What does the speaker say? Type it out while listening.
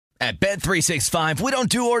At Bet365, we don't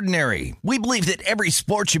do ordinary. We believe that every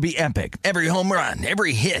sport should be epic. Every home run,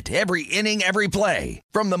 every hit, every inning, every play.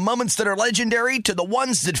 From the moments that are legendary to the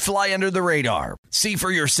ones that fly under the radar. See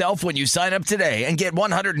for yourself when you sign up today and get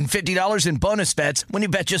 $150 in bonus bets when you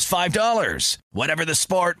bet just $5. Whatever the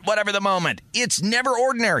sport, whatever the moment, it's never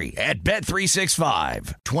ordinary at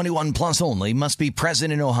Bet365. 21 plus only. Must be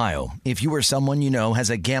present in Ohio. If you or someone you know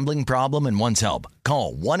has a gambling problem and wants help,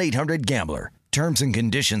 call 1-800-GAMBLER. Terms and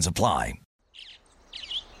conditions apply.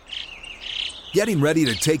 Getting ready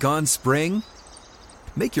to take on spring?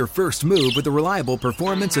 Make your first move with the reliable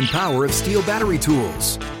performance and power of Steel battery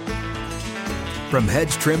tools. From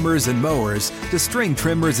hedge trimmers and mowers to string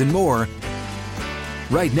trimmers and more,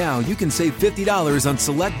 right now you can save $50 on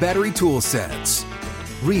select battery tool sets.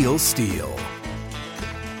 Real Steel.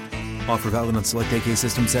 Offer valid on select AK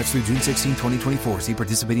system sets through June 16, 2024. See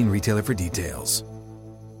participating retailer for details.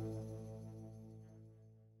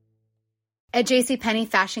 At JCPenney,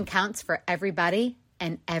 fashion counts for everybody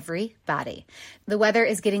and everybody. The weather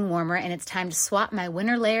is getting warmer and it's time to swap my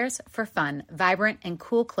winter layers for fun, vibrant, and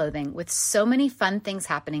cool clothing. With so many fun things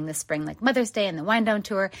happening this spring, like Mother's Day and the Wind Down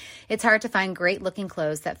Tour, it's hard to find great looking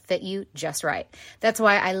clothes that fit you just right. That's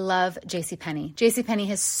why I love JCPenney. JCPenney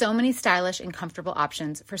has so many stylish and comfortable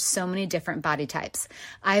options for so many different body types.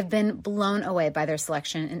 I've been blown away by their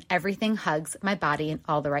selection, and everything hugs my body in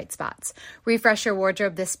all the right spots. Refresh your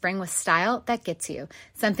wardrobe this spring with style that gets you.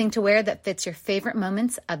 Something to wear that fits your favorite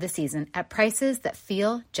moments of the season at prices that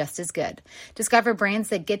feel just as good. Discover brands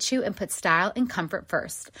that get you and put style and comfort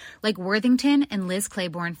first, like Worthington and Liz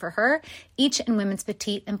Claiborne for her, each in women's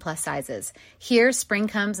petite and plus sizes. Here, spring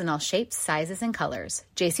comes in all shapes, sizes, and colors.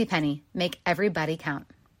 JCPenney, make everybody count.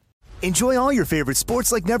 Enjoy all your favorite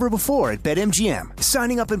sports like never before at BetMGM.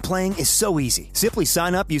 Signing up and playing is so easy. Simply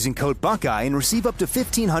sign up using code Buckeye and receive up to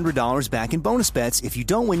 $1,500 back in bonus bets if you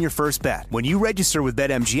don't win your first bet. When you register with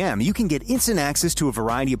BetMGM, you can get instant access to a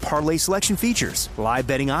variety of parlay selection features, live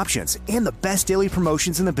betting options, and the best daily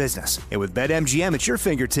promotions in the business. And with BetMGM at your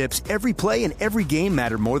fingertips, every play and every game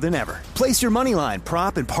matter more than ever. Place your moneyline,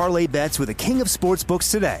 prop, and parlay bets with the king of sportsbooks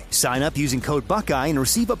today. Sign up using code Buckeye and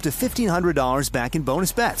receive up to $1,500 back in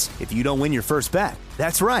bonus bets if you don't win your first bet.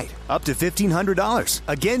 That's right, up to $1,500.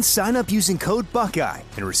 Again, sign up using code Buckeye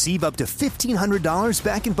and receive up to $1,500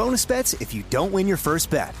 back in bonus bets if you don't win your first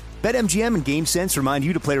bet. BetMGM and GameSense remind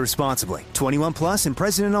you to play responsibly. 21 plus and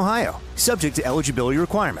present in Ohio. Subject to eligibility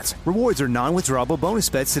requirements. Rewards are non-withdrawable bonus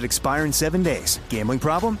bets that expire in 7 days. Gambling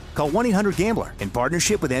problem? Call 1-800-GAMBLER in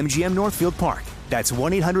partnership with MGM Northfield Park. That's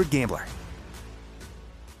 1-800-GAMBLER.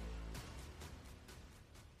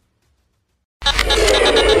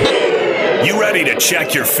 You ready to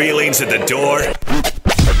check your feelings at the door?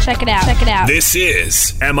 Check it out. Check it out. This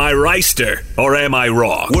is Am I Reister or Am I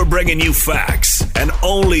Wrong? We're bringing you facts and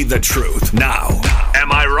only the truth. Now,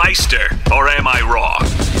 am I Reister or am I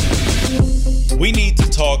wrong? We need to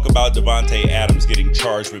talk about Davante Adams getting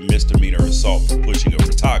charged with misdemeanor assault for pushing a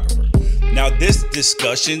photographer. Now, this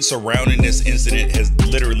discussion surrounding this incident has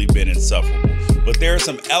literally been insufferable, but there are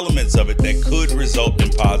some elements of it that could result in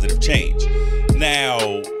positive change.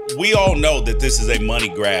 Now, we all know that this is a money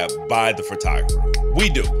grab by the photographer. We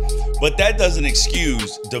do. But that doesn't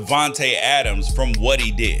excuse Davante Adams from what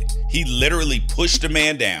he did. He literally pushed a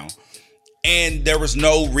man down, and there was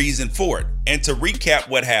no reason for it. And to recap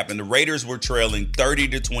what happened, the Raiders were trailing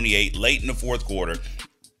 30-28 late in the fourth quarter.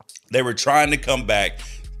 They were trying to come back.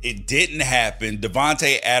 It didn't happen.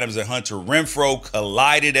 Davante Adams and Hunter Renfrow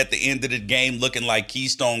collided at the end of the game looking like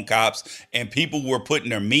Keystone Cops, and people were putting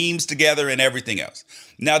their memes together and everything else.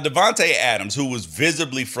 Now, Davante Adams, who was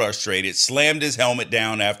visibly frustrated, slammed his helmet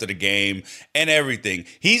down after the game and everything.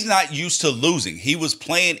 He's not used to losing. He was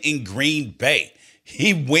playing in Green Bay.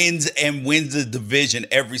 He wins the division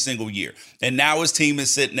every single year. And now his team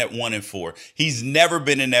is sitting at 1-4. He's never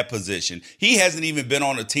been in that position. He hasn't even been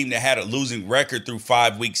on a team that had a losing record through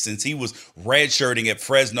 5 weeks since he was redshirting at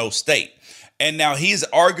Fresno State. And now he's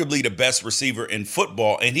arguably the best receiver in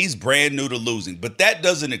football, and he's brand new to losing. But that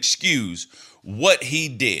doesn't excuse what he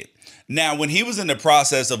did. Now, when he was in the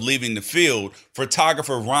process of leaving the field,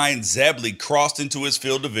 photographer Ryan Zebley crossed into his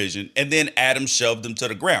field of vision, and then Adams shoved him to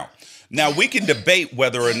the ground. Now, we can debate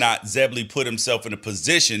whether or not Zebley put himself in a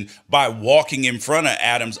position by walking in front of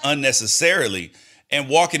Adams unnecessarily and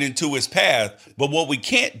walking into his path. But what we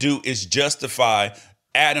can't do is justify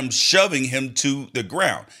Adams shoving him to the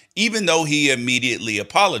ground, even though he immediately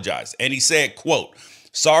apologized. And he said, quote,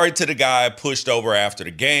 "Sorry to the guy I pushed over after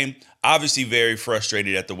the game. Obviously very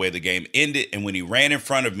frustrated at the way the game ended. And when he ran in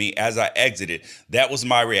front of me as I exited, that was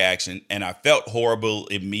my reaction. And I felt horrible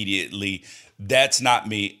immediately. That's not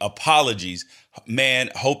me. Apologies. man,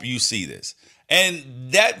 hope you see this.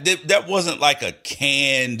 And that wasn't like a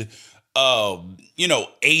canned,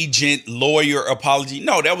 agent, lawyer apology.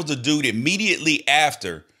 No, that was a dude immediately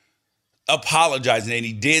after apologizing, and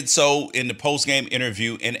he did so in the post-game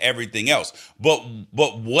interview and everything else. But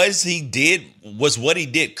was what he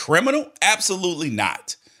did criminal? Absolutely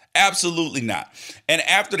not. Absolutely not. And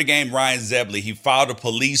after the game, Ryan Zebley, he filed a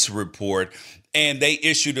police report, and they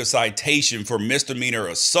issued a citation for misdemeanor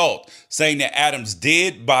assault, saying that Adams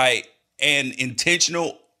did, by an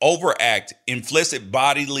intentional overact, inflict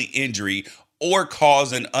bodily injury or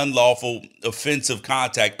cause an unlawful offensive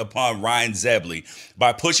contact upon Ryan Zebley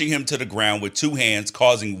by pushing him to the ground with two hands,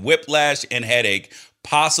 causing whiplash and headache,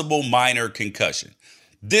 possible minor concussion.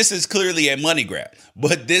 This is clearly a money grab,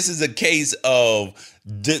 but this is a case of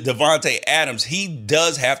Davante Adams. He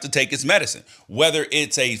does have to take his medicine, whether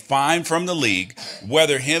it's a fine from the league,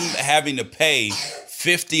 whether him having to pay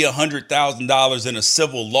 $50,000, $100,000 in a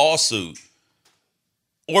civil lawsuit,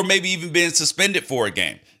 or maybe even being suspended for a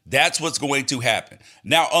game. That's what's going to happen.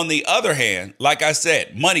 Now, on the other hand, like I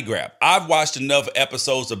said, money grab. I've watched enough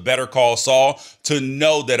episodes of Better Call Saul to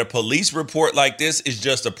know that a police report like this is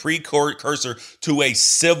just a precursor to a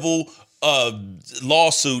civil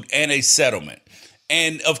lawsuit and a settlement.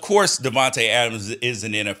 And of course, Davante Adams is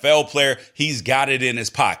an NFL player. He's got it in his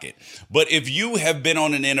pocket. But if you have been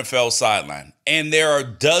on an NFL sideline and there are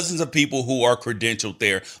dozens of people who are credentialed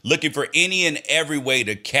there looking for any and every way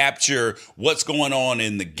to capture what's going on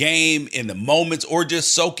in the game, in the moments, or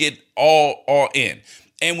just soak it all in.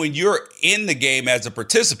 And when you're in the game as a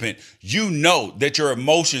participant, you know that your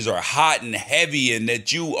emotions are hot and heavy and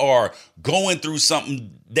that you are going through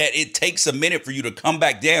something that it takes a minute for you to come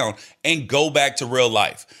back down and go back to real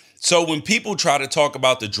life. So when people try to talk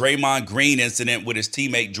about the Draymond Green incident with his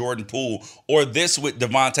teammate Jordan Poole, or this with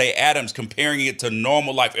Davante Adams, comparing it to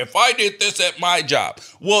normal life, if I did this at my job,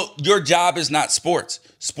 well, your job is not sports.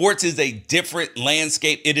 Sports is a different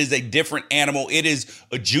landscape. It is a different animal. It is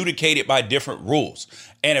adjudicated by different rules.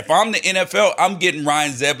 And if I'm the NFL, I'm getting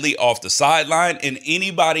Ryan Zebley off the sideline, and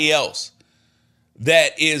anybody else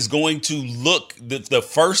that is going to look, the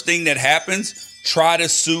first thing that happens, try to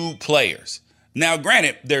sue players. Now,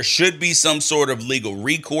 granted, there should be some sort of legal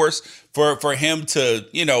recourse for him to,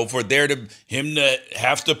 him to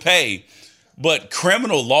have to pay. But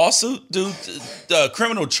criminal lawsuit, dude,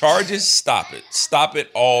 criminal charges, stop it. Stop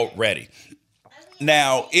it already.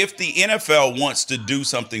 Now, if the NFL wants to do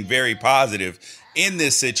something very positive in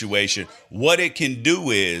this situation, what it can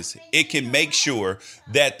do is it can make sure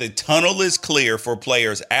that the tunnel is clear for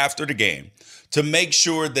players after the game, to make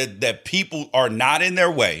sure that people are not in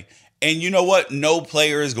their way. And you know what? No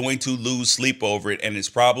player is going to lose sleep over it, and it's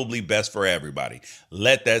probably best for everybody.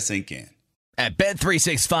 Let that sink in. At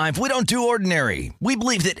Bet365, we don't do ordinary. We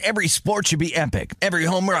believe that every sport should be epic. Every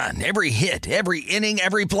home run, every hit, every inning,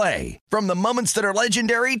 every play. From the moments that are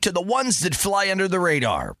legendary to the ones that fly under the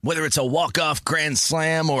radar. Whether it's a walk-off grand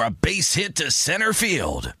slam or a base hit to center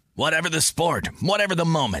field. Whatever the sport, whatever the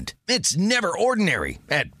moment. It's never ordinary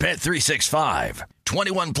at Bet365.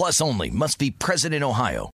 21 plus only. Must be present in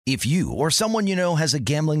Ohio. If you or someone you know has a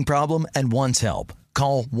gambling problem and wants help,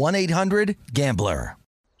 call 1-800-GAMBLER.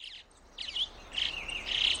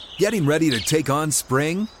 Getting ready to take on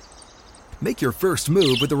spring? Make your first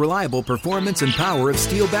move with the reliable performance and power of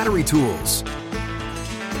Steel battery tools.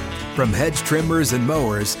 From hedge trimmers and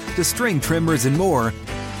mowers to string trimmers and more,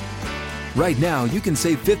 right now you can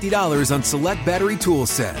save $50 on select battery tool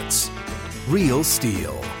sets. Real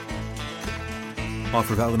Steel.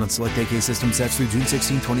 Offer valid on select AK system sets through June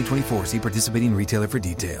 16, 2024. See participating retailer for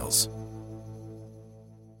details.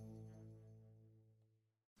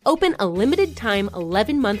 Open a limited-time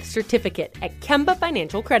 11-month certificate at Kemba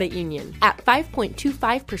Financial Credit Union. At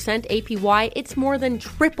 5.25% APY, it's more than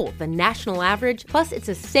triple the national average, plus it's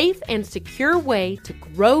a safe and secure way to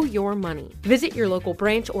grow your money. Visit your local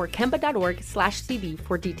branch or kemba.org/cd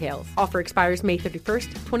for details. Offer expires May 31st,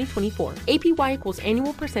 2024. APY equals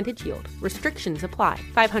annual percentage yield. Restrictions apply.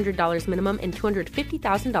 $500 minimum and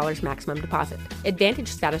 $250,000 maximum deposit. Advantage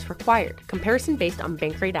status required. Comparison based on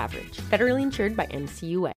bank rate average. Federally insured by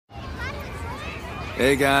NCUA.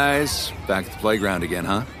 Hey guys, back at the playground again,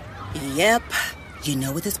 huh? Yep. You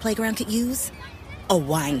know what this playground could use? A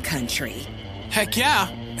wine country. Heck yeah,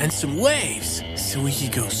 and some waves so we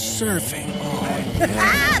could go surfing. Oh,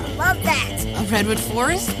 yeah. Love that. A redwood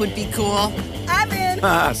forest would be cool. I'm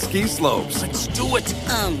in. Ski slopes. Let's do it.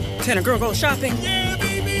 Can a girl go shopping? Yeah,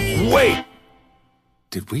 baby. Wait.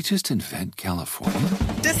 Did we just invent California?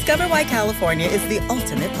 Discover why California is the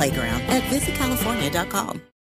ultimate playground at visitcalifornia.com.